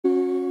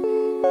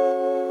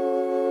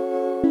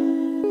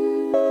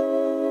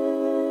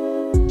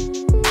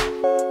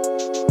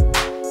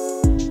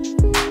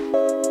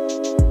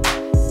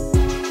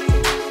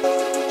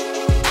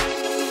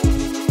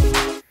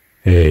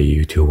Hey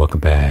YouTube, welcome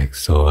back.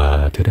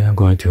 So today I'm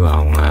going to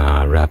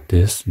wrap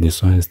this.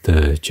 This one is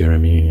the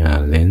Jeremy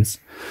Lin's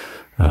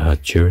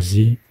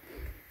jersey.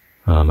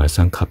 My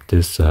son cut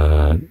this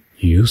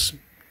used.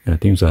 I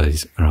think so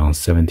it's around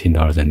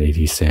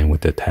 $17.80 with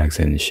the tax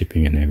and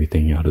shipping and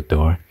everything out the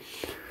door.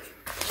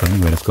 So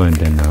anyway, let's go and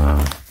then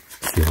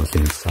see what's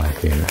inside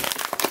here.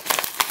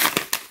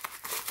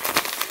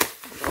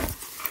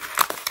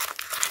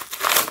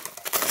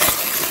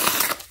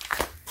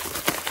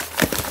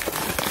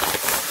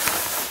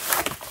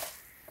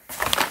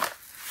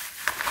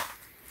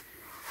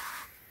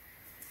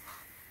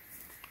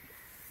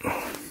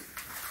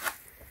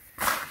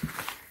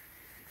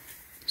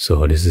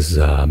 So this is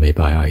made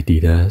by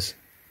Adidas,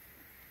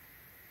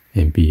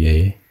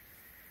 NBA.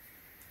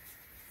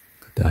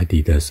 Got the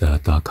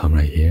Adidas.com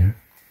right here.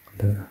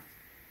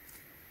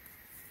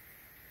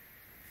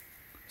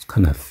 It's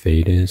kind of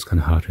faded, it's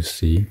kind of hard to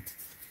see.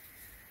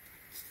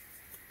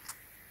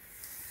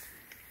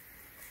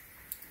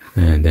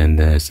 And then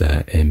there's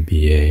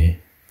NBA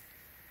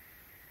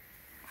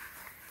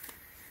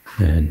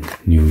and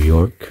New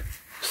York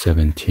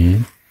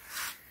 17.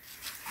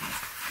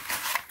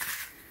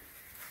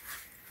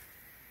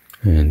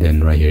 And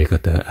then right here you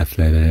got the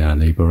athletic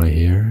label right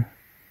here,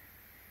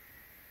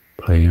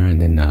 player, and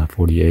then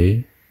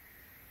 48,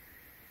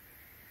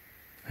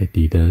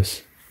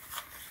 Adidas.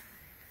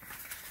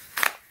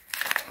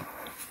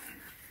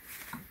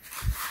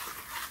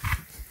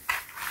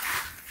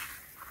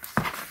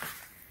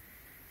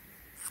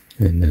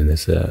 And then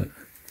there's a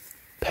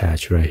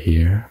patch right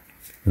here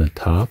on the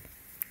top,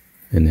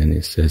 and then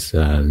it says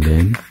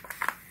Lin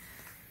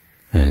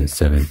and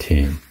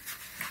 17.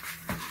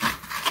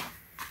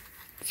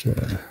 It's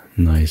a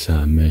nice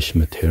mesh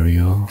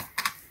material.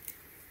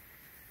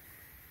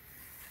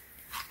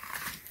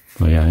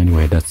 Oh yeah,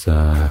 anyway, that's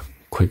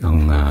quick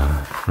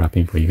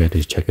wrapping for you guys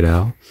to check it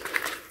out.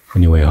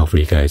 Anyway,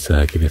 hopefully you guys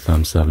give it a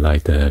thumbs up,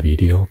 like the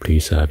video.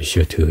 Please be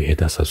sure to hit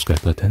that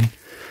subscribe button.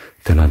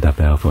 Turn on that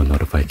bell for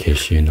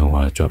notification,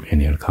 or drop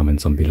any other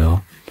comments on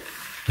below.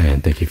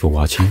 And thank you for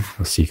watching.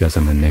 I'll see you guys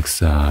on the next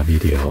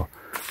video.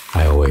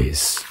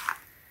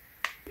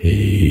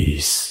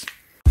 Peace.